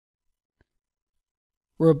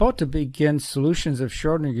We're about to begin solutions of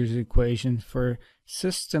Schrödinger's equation for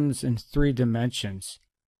systems in 3 dimensions.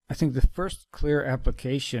 I think the first clear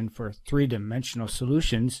application for 3-dimensional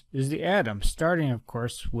solutions is the atom, starting of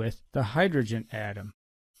course with the hydrogen atom.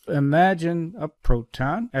 Imagine a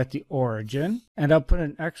proton at the origin, and I'll put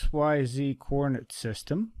an XYZ coordinate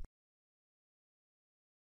system.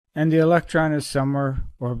 And the electron is somewhere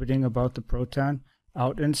orbiting about the proton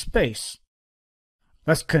out in space.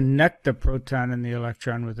 Let's connect the proton and the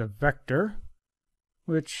electron with a vector,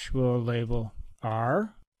 which we'll label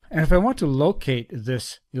R. And if I want to locate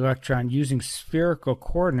this electron using spherical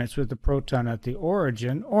coordinates with the proton at the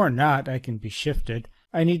origin, or not, I can be shifted,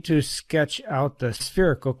 I need to sketch out the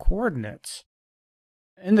spherical coordinates.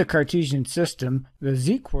 In the Cartesian system, the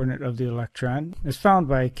z-coordinate of the electron is found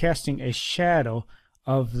by casting a shadow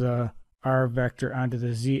of the r vector onto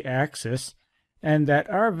the z-axis, and that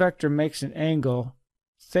r vector makes an angle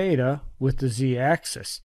theta with the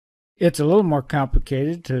z-axis. It's a little more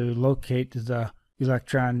complicated to locate the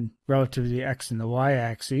electron relative to the x and the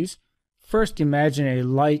y-axes. First, imagine a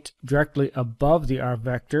light directly above the r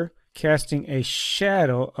vector, casting a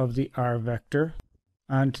shadow of the r vector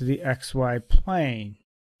onto the xy plane.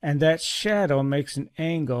 And that shadow makes an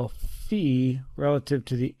angle phi relative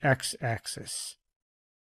to the x-axis.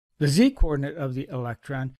 The z-coordinate of the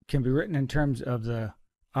electron can be written in terms of the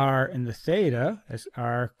r and the theta as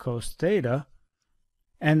r cos theta,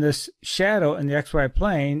 and this shadow in the xy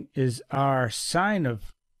plane is r sine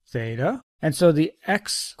of theta, and so the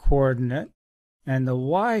x-coordinate and the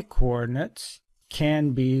y-coordinates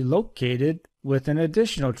can be located with an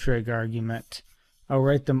additional trig argument. I'll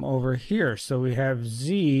write them over here. So we have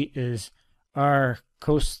z is r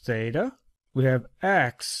cos theta, we have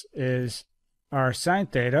x is r sine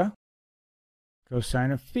theta,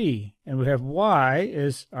 cosine of phi, and we have y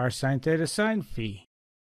is r sine theta sine phi.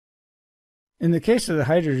 In the case of the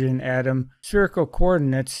hydrogen atom, spherical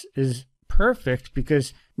coordinates is perfect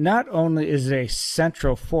because not only is it a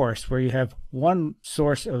central force where you have one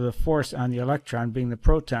source of the force on the electron being the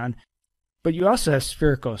proton, but you also have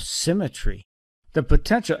spherical symmetry. The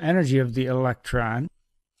potential energy of the electron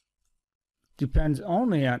depends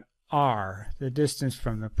only on r, the distance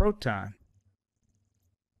from the proton.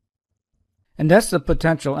 And that's the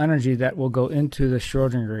potential energy that will go into the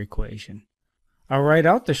Schrödinger equation. I'll write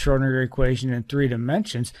out the Schrödinger equation in 3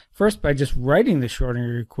 dimensions, first by just writing the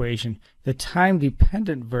Schrödinger equation. The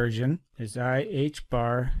time-dependent version is I h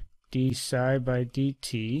bar d psi by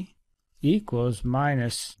dt equals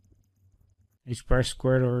minus h bar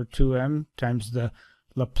squared over 2m times the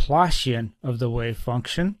Laplacian of the wave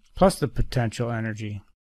function plus the potential energy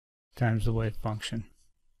times the wave function.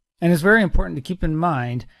 And it's very important to keep in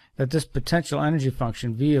mind that this potential energy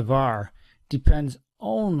function, V of r, depends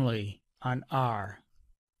only on r.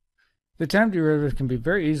 The time derivative can be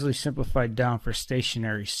very easily simplified down for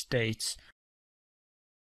stationary states.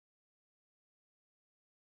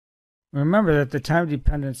 Remember that the time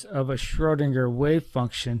dependence of a Schrödinger wave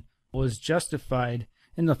function was justified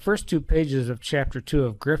in the first 2 pages of Chapter 2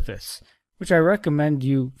 of Griffiths, which I recommend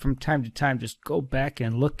you from time to time just go back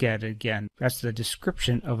and look at it again. That's the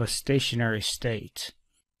description of a stationary state.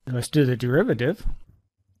 Let's do the derivative.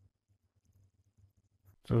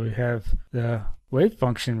 So we have the wave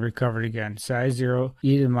function recovered again, psi 0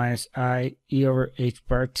 e to the minus I e over h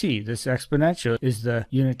bar t. This exponential is the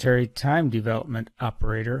unitary time development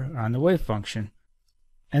operator on the wave function.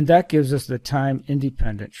 And that gives us the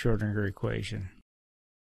time-independent Schrödinger equation.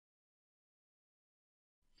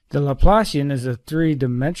 The Laplacian is a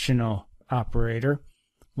 3-dimensional operator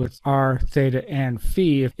with r, theta, and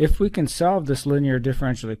phi. If we can solve this linear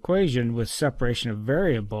differential equation with separation of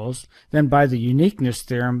variables, then by the uniqueness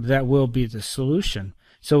theorem, that will be the solution.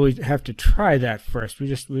 So we have to try that first.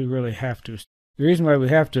 We really have to. The reason why we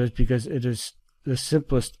have to is because it is the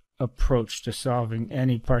simplest approach to solving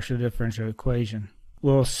any partial differential equation.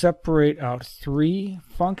 We'll separate out 3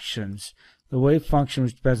 functions. The wave function,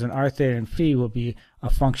 which depends on r, theta, and phi, will be a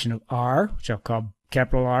function of r, which I'll call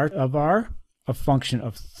capital R of r, a function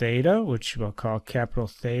of theta, which we'll call capital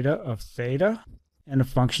theta of theta, and a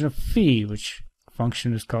function of phi, which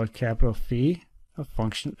function is called capital phi, a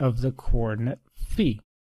function of the coordinate phi.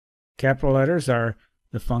 Capital letters are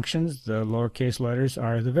the functions, the lowercase letters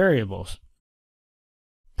are the variables.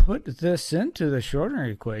 Put this into the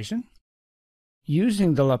Schrödinger equation.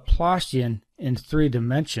 Using the Laplacian in 3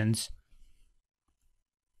 dimensions,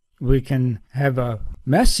 we can have a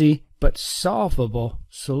messy but solvable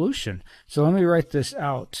solution. So let me write this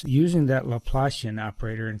out using that Laplacian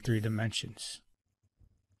operator in 3 dimensions.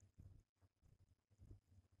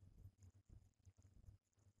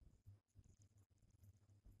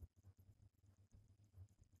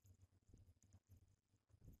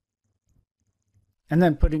 and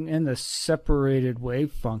then putting in the separated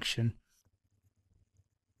wave function.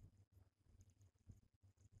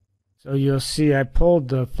 So you'll see I pulled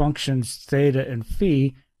the functions theta and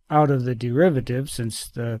phi out of the derivative since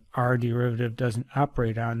the r derivative doesn't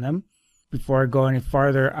operate on them. Before I go any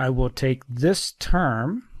farther, I will take this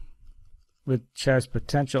term, which has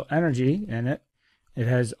potential energy in it. It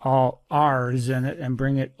has all r's in it, and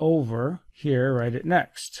bring it over here, write it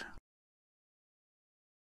next.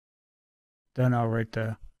 Then I'll write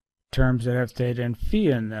the terms that have theta and phi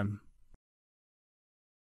in them.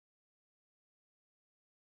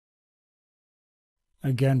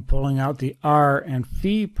 Again, pulling out the r and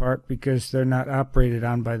phi part because they're not operated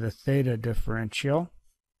on by the theta differential.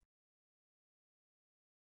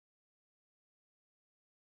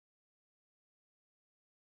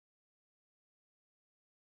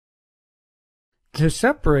 To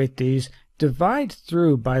separate these, divide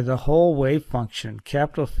through by the whole wave function,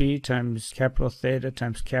 capital Phi times capital theta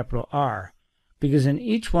times capital R, because in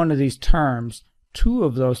each one of these terms, two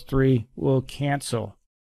of those three will cancel.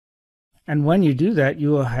 And when you do that, you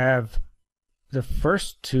will have the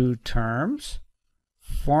first two terms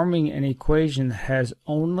forming an equation that has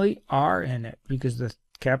only R in it, because the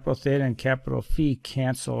capital theta and capital Phi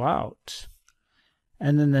cancel out.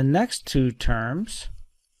 And then the next two terms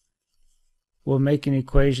will make an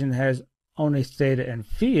equation that has only theta and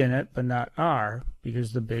phi in it, but not r,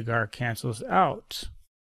 because the big R cancels out.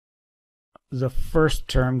 The first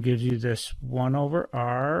term gives you this 1 over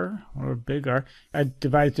r, or big R. I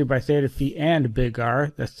divide through by theta, phi, and big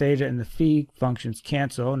R. The theta and the phi functions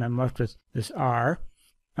cancel, and I'm left with this r.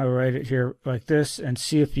 I'll write it here like this, and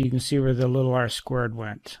see if you can see where the little r squared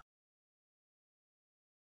went.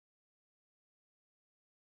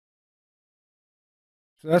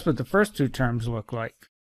 So that's what the first two terms look like.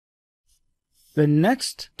 The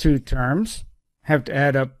next two terms have to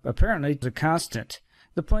add up, apparently, to a constant.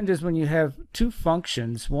 The point is, when you have two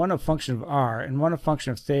functions, one a function of r and one a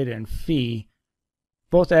function of theta and phi,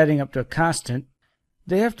 both adding up to a constant,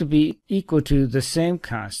 they have to be equal to the same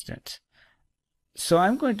constant. So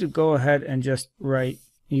I'm going to go ahead and just write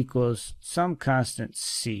equals some constant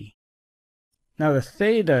c. Now the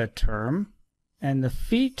theta term and the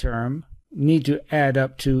phi term need to add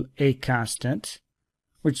up to a constant,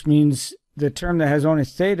 which means the term that has only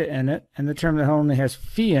theta in it and the term that only has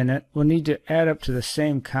phi in it will need to add up to the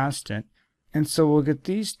same constant, and so we'll get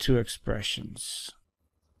these two expressions.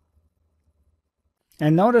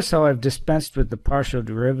 And notice how I've dispensed with the partial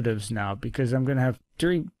derivatives now, because I'm going to have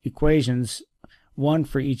three equations, one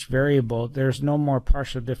for each variable. There's no more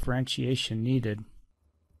partial differentiation needed.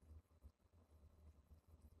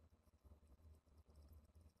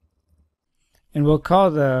 And we'll call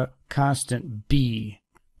the constant b.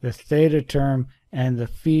 The theta term and the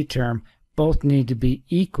phi term both need to be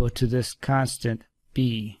equal to this constant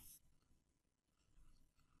b.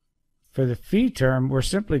 For the phi term, we're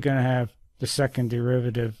simply going to have the second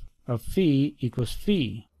derivative of phi equals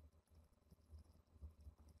phi,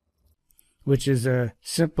 which is a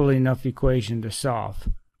simple enough equation to solve.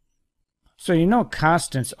 So you know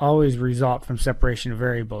constants always result from separation of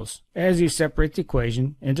variables. As you separate the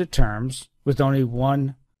equation into terms with only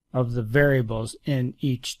one of the variables in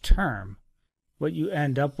each term, what you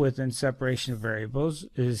end up with in separation of variables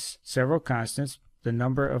is several constants. The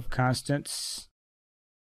number of constants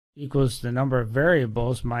equals the number of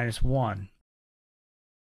variables minus 1.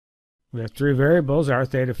 We have three variables, r,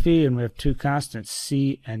 theta, phi, and we have two constants,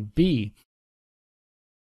 c and b.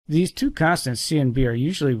 These two constants, c and b, are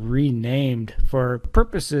usually renamed for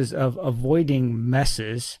purposes of avoiding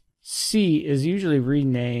messes. C is usually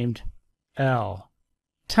renamed L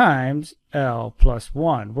times L plus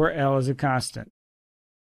 1, where L is a constant.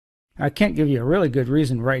 I can't give you a really good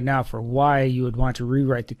reason right now for why you would want to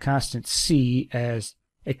rewrite the constant c as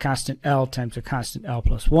a constant L times a constant L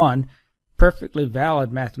plus 1. Perfectly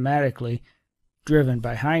valid mathematically, driven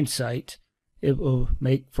by hindsight. It will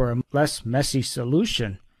make for a less messy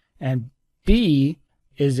solution. And b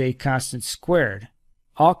is a constant squared.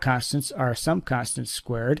 All constants are some constant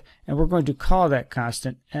squared, and we're going to call that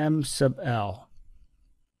constant m sub L.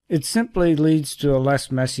 It simply leads to a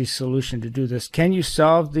less messy solution to do this. Can you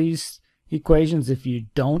solve these equations if you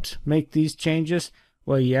don't make these changes?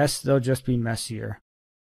 Well, yes, they'll just be messier.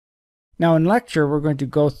 Now in lecture, we're going to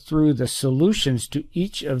go through the solutions to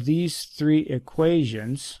each of these three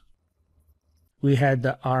equations. We had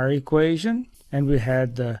the r equation, and we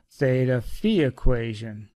had the theta phi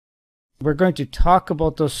equation. We're going to talk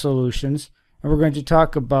about those solutions, and we're going to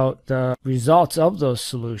talk about the results of those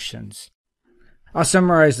solutions. I'll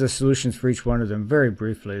summarize the solutions for each one of them very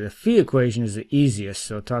briefly. The phi equation is the easiest,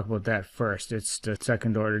 so talk about that first. It's the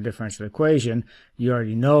second order differential equation. You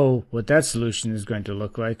already know what that solution is going to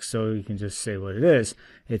look like, so you can just say what it is.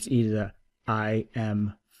 It's e to the I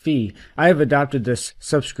m phi. I have adopted this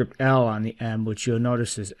subscript L on the m, which you'll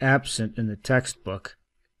notice is absent in the textbook,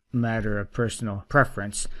 matter of personal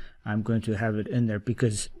preference. I'm going to have it in there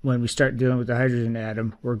because when we start dealing with the hydrogen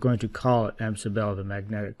atom, we're going to call it m sub L, the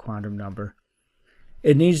magnetic quantum number.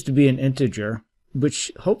 It needs to be an integer,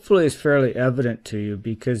 which hopefully is fairly evident to you,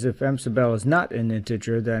 because if m sub L is not an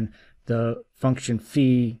integer, then the function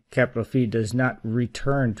phi, capital Phi, does not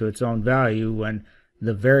return to its own value when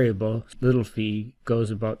the variable, little phi, goes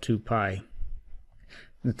about 2 pi.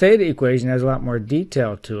 The theta equation has a lot more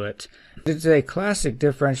detail to it. It's a classic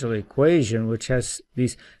differential equation which has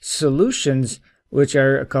these solutions which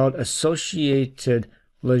are called associated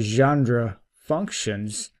Legendre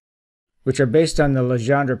functions, which are based on the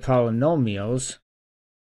Legendre polynomials.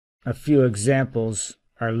 A few examples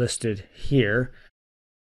are listed here.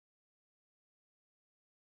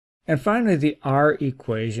 And finally, the R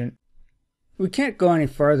equation. We can't go any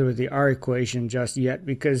farther with the R equation just yet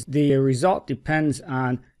because the result depends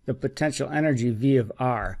on the potential energy V of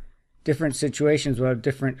R. Different situations will have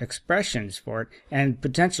different expressions for it, and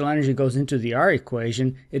potential energy goes into the R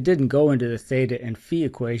equation. It didn't go into the theta and phi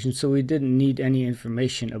equation, so we didn't need any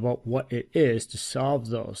information about what it is to solve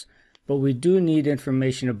those. But we do need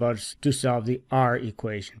information about it to solve the R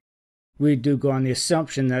equation. We do go on the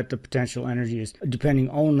assumption that the potential energy is depending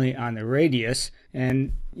only on the radius,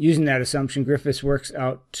 and using that assumption, Griffiths works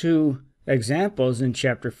out two examples in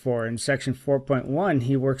Chapter 4. In Section 4.1,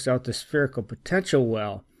 he works out the spherical potential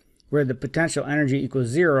well, where the potential energy equals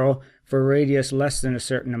 0 for a radius less than a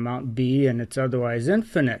certain amount b, and it's otherwise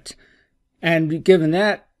infinite. And given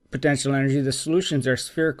that potential energy, the solutions are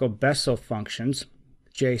spherical Bessel functions,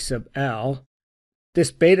 J sub L.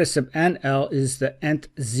 This beta sub NL is the nth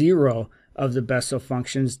zero of the Bessel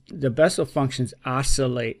functions. The Bessel functions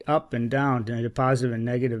oscillate up and down to positive and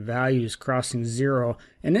negative values crossing 0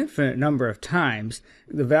 an infinite number of times.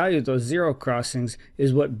 The value of those 0 crossings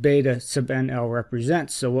is what beta sub NL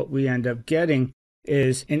represents. So what we end up getting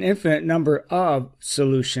is an infinite number of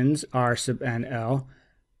solutions, R sub NL,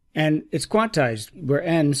 and it's quantized, where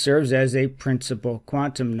n serves as a principal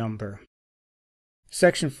quantum number.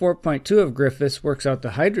 Section 4.2 of Griffiths works out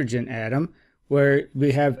the hydrogen atom, where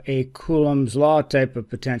we have a Coulomb's law type of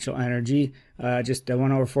potential energy, just 1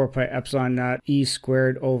 over 4 pi epsilon naught E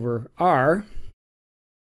squared over R.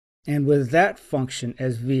 And with that function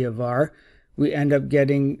as V of R, we end up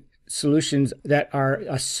getting solutions that are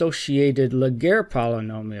associated Laguerre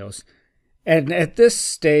polynomials. And at this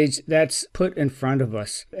stage, that's put in front of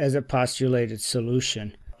us as a postulated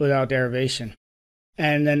solution without derivation.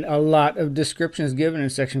 And then a lot of descriptions given in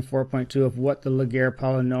Section 4.2 of what the Laguerre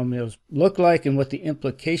polynomials look like and what the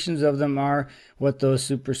implications of them are, what those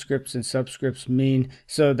superscripts and subscripts mean.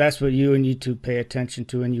 So that's what you need to pay attention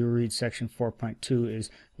to when you read Section 4.2 is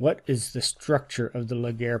what is the structure of the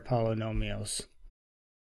Laguerre polynomials.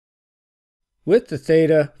 With the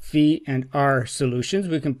theta, phi, and R solutions,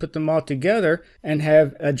 we can put them all together and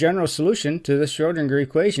have a general solution to the Schrödinger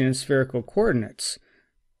equation in spherical coordinates,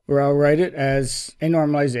 where I'll write it as a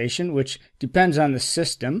normalization, which depends on the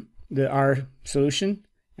system, the R solution,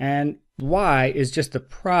 and Y is just the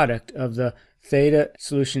product of the theta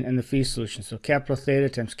solution and the phi solution. So capital theta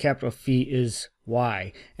times capital phi is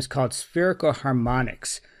Y. It's called spherical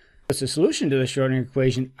harmonics. It's a solution to the Schrödinger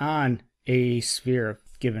equation on a sphere of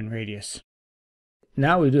given radius.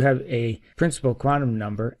 Now we do have a principal quantum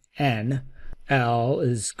number, n. L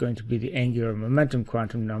is going to be the angular momentum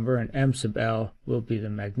quantum number, and m sub L will be the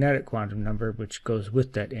magnetic quantum number, which goes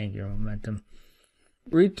with that angular momentum.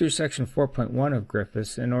 Read through Section 4.1 of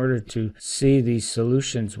Griffiths in order to see these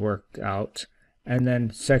solutions worked out, and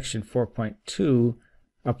then Section 4.2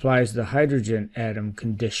 applies the hydrogen atom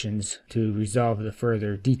conditions to resolve the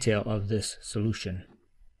further detail of this solution.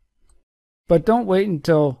 But don't wait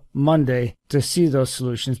until Monday to see those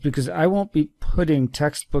solutions, because I won't be putting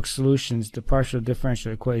textbook solutions to partial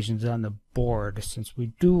differential equations on the board, since we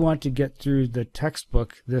do want to get through the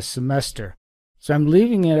textbook this semester. So I'm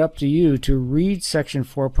leaving it up to you to read Section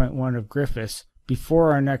 4.1 of Griffiths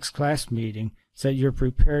before our next class meeting so that you're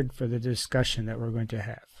prepared for the discussion that we're going to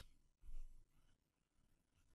have.